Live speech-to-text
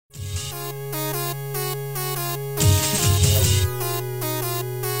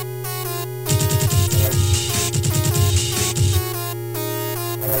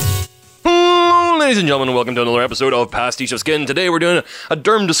Ladies and gentlemen, welcome to another episode of PasticheofSkin. Today we're doing a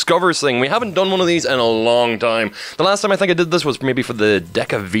Derm Discovers thing. We haven't done one of these in a long time. The last time I think I did this was maybe for the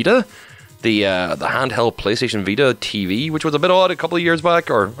Deca Vita, the handheld PlayStation Vita TV, which was a bit odd a couple of years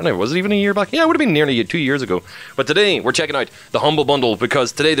back, or I don't know, was it even a year back? Yeah, it would have been nearly 2 years ago. But today we're checking out the Humble Bundle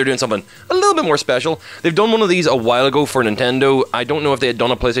because today they're doing something a little bit more special. They've done one of these a while ago for Nintendo. I don't know if they had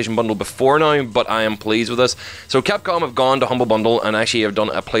done a PlayStation Bundle before now, but I am pleased with this. So Capcom have gone to Humble Bundle and actually have done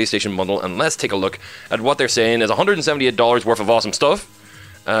a PlayStation Bundle, and let's take a look at what they're saying is $178 worth of awesome stuff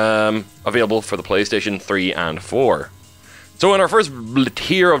available for the PlayStation 3 and 4. So in our first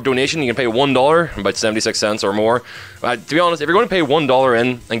tier of donation, you can pay $1, about 76 cents or more. To be honest, if you're going to pay $1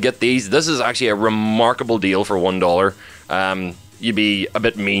 in and get these, this is actually a remarkable deal for $1. You'd be a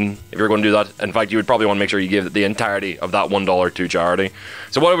bit mean if you're going to do that. In fact, you would probably want to make sure you give the entirety of that $1 to charity.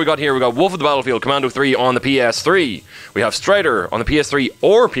 So what have we got here? We got Wolf of the Battlefield Commando 3 on the PS3. We have Strider on the PS3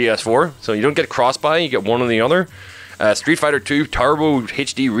 or PS4, so you don't get cross-buy, you get one or the other. Street Fighter 2 Turbo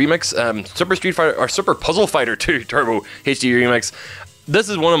HD Remix, Super Puzzle Fighter 2 Turbo HD Remix. This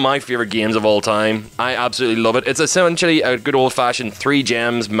is one of my favorite games of all time. I absolutely love it. It's essentially a good old-fashioned 3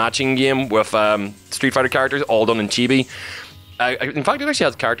 gems matching game with Street Fighter characters, all done in chibi. In fact, it actually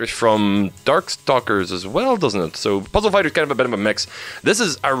has characters from Darkstalkers as well, doesn't it? So Puzzle Fighter is kind of a bit of a mix. This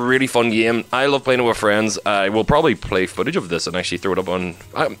is a really fun game. I love playing it with friends. I will probably play footage of this and actually throw it up on...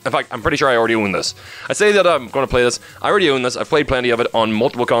 In fact, I'm pretty sure I already own this. I say that I'm going to play this. I already own this. I've played plenty of it on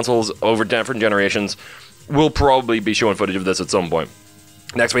multiple consoles over different generations. We'll probably be showing footage of this at some point.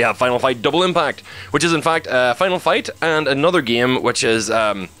 Next we have Final Fight Double Impact, which is in fact Final Fight and another game which is...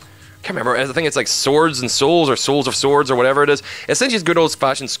 I can't remember, I think it's like Swords and Souls or Souls of Swords or whatever it is. Essentially it's good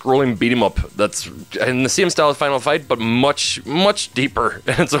old-fashioned scrolling beat-em-up that's in the same style as Final Fight, but much deeper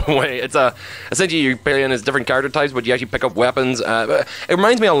in its own way. It's essentially you're playing as different character types, but you actually pick up weapons. It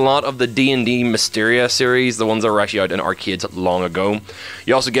reminds me a lot of the D&D Mysteria series, the ones that were actually out in arcades long ago.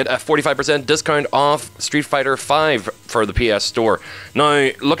 You also get a 45% discount off Street Fighter V for the PS Store.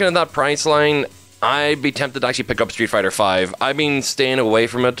 Now, looking at that price line, I'd be tempted to actually pick up Street Fighter V. I've been staying away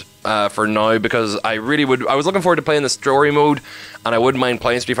from it for now because I was looking forward to playing the story mode, and I wouldn't mind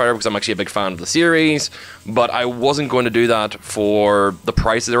playing Street Fighter because I'm actually a big fan of the series, but I wasn't going to do that for the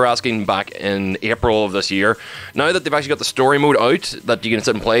price they were asking back in April of this year. Now that they've actually got the story mode out, that you can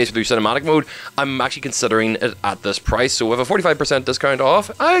sit and play through cinematic mode, I'm actually considering it at this price, so with a 45% discount off,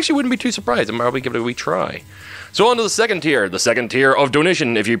 I actually wouldn't be too surprised. I'd probably give it a wee try. So on to the second tier of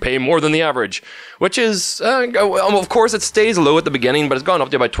donation if you pay more than the average, which is, of course it stays low at the beginning, but it's gone up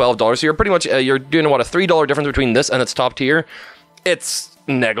to about $12, so you're pretty much, you're doing, what, a $3 difference between this and its top tier. It's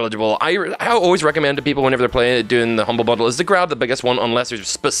negligible. I always recommend to people whenever they're doing the Humble Bundle is to grab the biggest one unless there's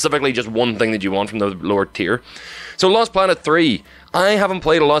specifically just one thing that you want from the lower tier. So Lost Planet 3, I haven't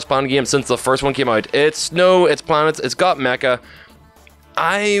played a Lost Planet game since the first one came out. It's snow, it's planets, it's got mecha.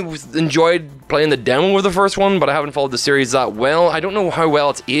 I enjoyed playing the demo of the first one, but I haven't followed the series that well. I don't know how well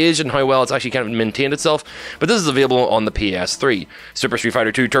it's aged and how well it's actually kind of maintained itself, but this is available on the PS3. Super Street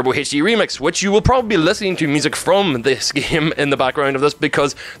Fighter 2 Turbo HD Remix, which you will probably be listening to music from this game in the background of this,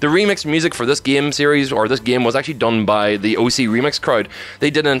 because the remix music for this game series, or this game, was actually done by the OCREMIX crowd. They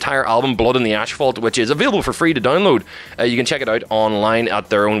did an entire album, Blood in the Ashphalt, which is available for free to download. You can check it out online at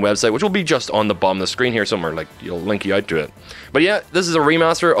their own website, which will be just on the bottom of the screen here somewhere, like, you'll link you out to it. But yeah, this is a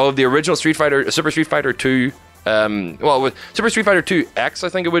remaster of the original Super Street Fighter 2, with Super Street Fighter 2 X, I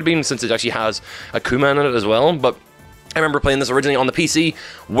think it would be, since it actually has a Kuma in it as well. But I remember playing this originally on the PC,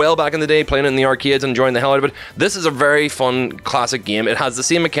 well back in the day, playing it in the arcades and enjoying the hell out of it. This is a very fun, classic game. It has the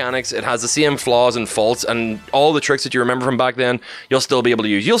same mechanics, it has the same flaws and faults, and all the tricks that you remember from back then, you'll still be able to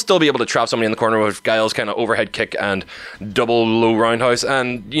use. You'll still be able to trap somebody in the corner with Guile's kind of overhead kick and double low roundhouse,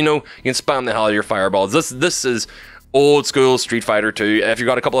 and, you know, you can spam the hell out of your fireballs. This is old school Street Fighter 2. If you've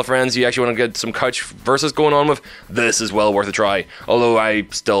got a couple of friends you actually want to get some couch versus going on with, this is well worth a try. Although I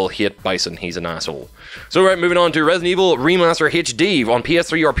still hate Bison, he's an asshole. So right, moving on to Resident Evil Remaster HD on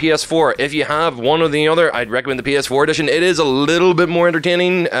PS3 or PS4. If you have one or the other, I'd recommend the PS4 edition. It is a little bit more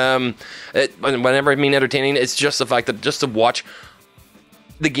entertaining. Whenever I mean entertaining, it's just the fact that just to watch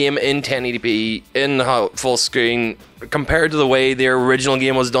the game in 1080p, in full screen, compared to the way the original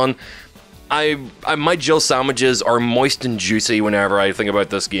game was done, my Jill sandwiches are moist and juicy whenever I think about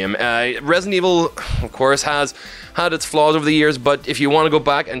this game. Resident Evil, of course, has had its flaws over the years, but if you want to go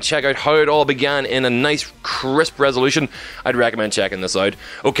back and check out how it all began in a nice, crisp resolution, I'd recommend checking this out.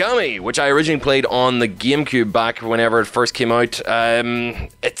 Okami, which I originally played on the GameCube back whenever it first came out.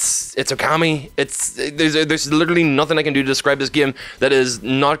 It's Okami. There's literally nothing I can do to describe this game that is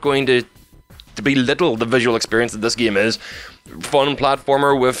not going to belittle the visual experience that this game is. Fun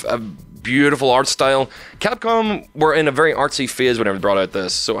platformer with a beautiful art style. Capcom were in a very artsy phase whenever they brought out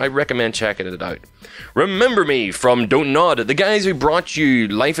this, so I recommend checking it out. Remember Me from Don't Nod, the guys who brought you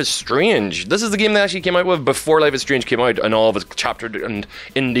Life is Strange. This is the game they actually came out with before Life is Strange came out and all of its chapter and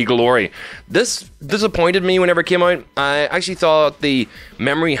indie glory. This disappointed me whenever it came out. I actually thought the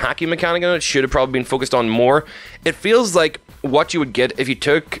memory hacking mechanic in it should have probably been focused on more. It feels like what you would get if you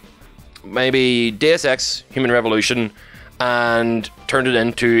took maybe Deus Ex Human Revolution and turned it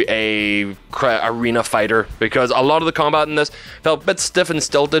into a arena fighter, because a lot of the combat in this felt a bit stiff and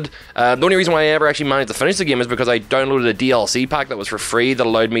stilted. The only reason why I ever actually managed to finish the game is because I downloaded a DLC pack that was for free that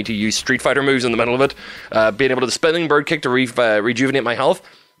allowed me to use Street Fighter moves in the middle of it, being able to spinning bird kick to rejuvenate my health.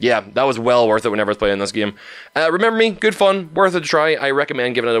 Yeah, that was well worth it whenever I was playing this game. Remember Me, good fun, worth a try. I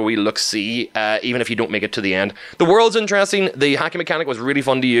recommend giving it a wee look-see, even if you don't make it to the end. The world's interesting, the hacking mechanic was really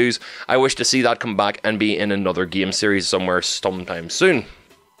fun to use. I wish to see that come back and be in another game series somewhere sometime soon.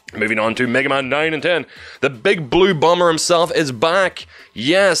 Moving on to Mega Man 9 and 10. The big blue bomber himself is back.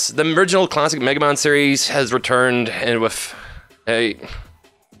 Yes, the original classic Mega Man series has returned with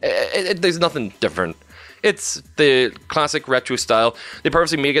there's nothing different. It's the classic retro style. They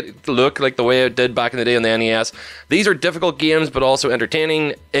purposely make it look like the way it did back in the day on the NES. These are difficult games, but also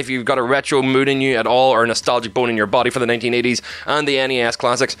entertaining. If you've got a retro mood in you at all, or a nostalgic bone in your body for the 1980s and the NES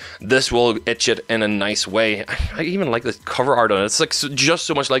classics, this will itch it in a nice way. I even like the cover art on it. It's like just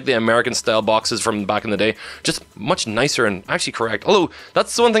so much like the American style boxes from back in the day. Just much nicer and actually correct. Although,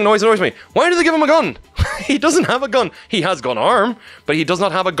 that's the one thing that always annoys me. Why do they give him a gun? He doesn't have a gun. He has gun arm, but he does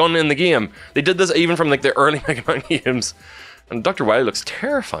not have a gun in the game. They did this even from like the early Mega Man games, and Dr. Wily looks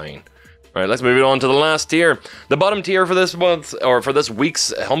terrifying. Right, let's move it on to the last tier. The bottom tier for this month, or for this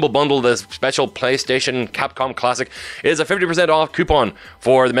week's Humble Bundle, this special PlayStation Capcom Classic, is a 50% off coupon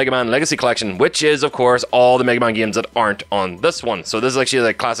for the Mega Man Legacy Collection, which is, of course, all the Mega Man games that aren't on this one. So this is actually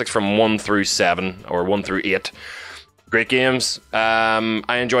the classics from 1 through 7, or 1 through 8. Great games.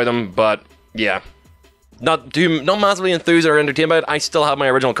 I enjoy them, but yeah. Not massively enthused or entertained by it. I still have my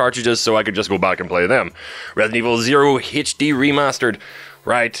original cartridges, so I could just go back and play them. Resident Evil 0 HD Remastered.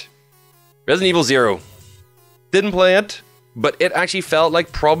 Right. Resident Evil 0. Didn't play it, but it actually felt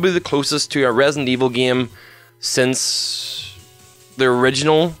like probably the closest to a Resident Evil game since the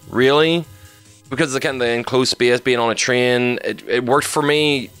original, really. Because of the kind of the enclosed space, being on a train, it worked for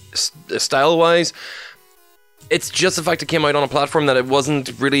me style-wise. It's just the fact it came out on a platform that it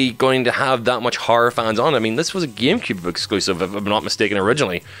wasn't really going to have that much horror fans on. I mean, this was a GameCube exclusive, if I'm not mistaken,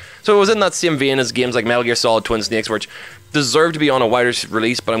 originally. So it was in that same vein as games like Metal Gear Solid Twin Snakes, which deserved to be on a wider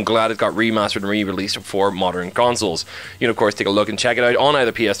release, but I'm glad it got remastered and re-released for modern consoles. You can, of course, take a look and check it out on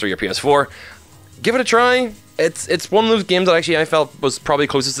either PS3 or PS4. Give it a try. It's one of those games that actually I felt was probably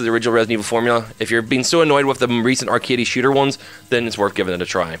closest to the original Resident Evil formula. If you're being so annoyed with the recent arcadey shooter ones, then it's worth giving it a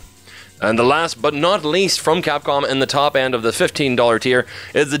try. And the last but not least from Capcom in the top end of the $15 tier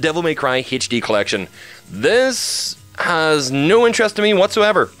is the Devil May Cry HD Collection. This has no interest to me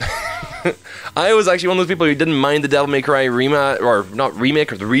whatsoever. I was actually one of those people who didn't mind the Devil May Cry the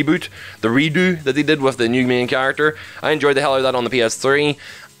redo that they did with the new main character. I enjoyed the hell out of that on the PS3.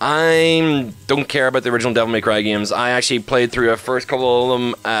 I don't care about the original Devil May Cry games. I actually played through a first couple of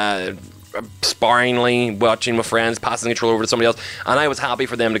them sparingly, watching with friends, passing the control over to somebody else, and I was happy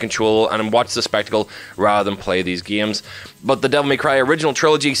for them to control and watch the spectacle rather than play these games. But the Devil May Cry original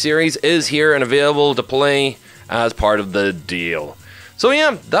trilogy series is here and available to play as part of the deal. So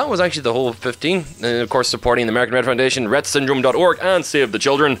yeah, that was actually the whole 15. And of course, supporting the American Red Foundation, RettSyndrome.org, and Save the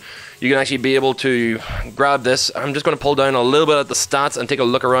Children. You can actually be able to grab this. I'm just going to pull down a little bit at the stats and take a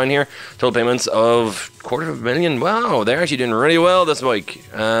look around here. Total payments of $250,000. Wow, they're actually doing really well this week.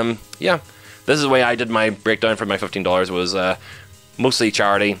 Yeah, this is the way I did my breakdown for my $15 was mostly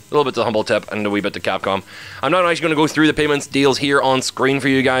charity, a little bit to Humble Tip, and a wee bit to Capcom. I'm not actually going to go through the payments deals here on screen for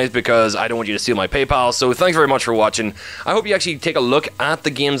you guys because I don't want you to steal my PayPal, so thanks very much for watching. I hope you actually take a look at the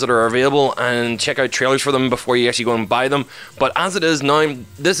games that are available and check out trailers for them before you actually go and buy them. But as it is now,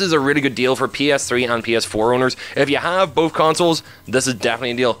 this is a really good deal for PS3 and PS4 owners. If you have both consoles, this is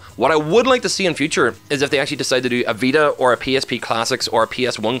definitely a deal. What I would like to see in future is if they actually decide to do a Vita or a PSP Classics or a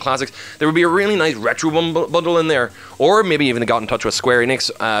PS1 Classics, there would be a really nice retro bundle in there. Or maybe even they got in touch with Square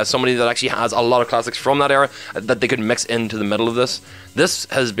Enix, somebody that actually has a lot of classics from that era that they could mix into the middle of this. This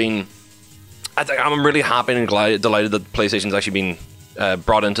has been, I'm really happy and delighted that PlayStation's actually been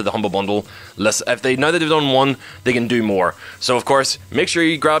brought into the Humble Bundle list. Now that they've done one, they can do more. So of course, make sure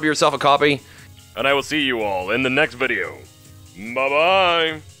you grab yourself a copy, and I will see you all in the next video. Bye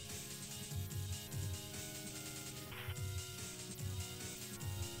bye.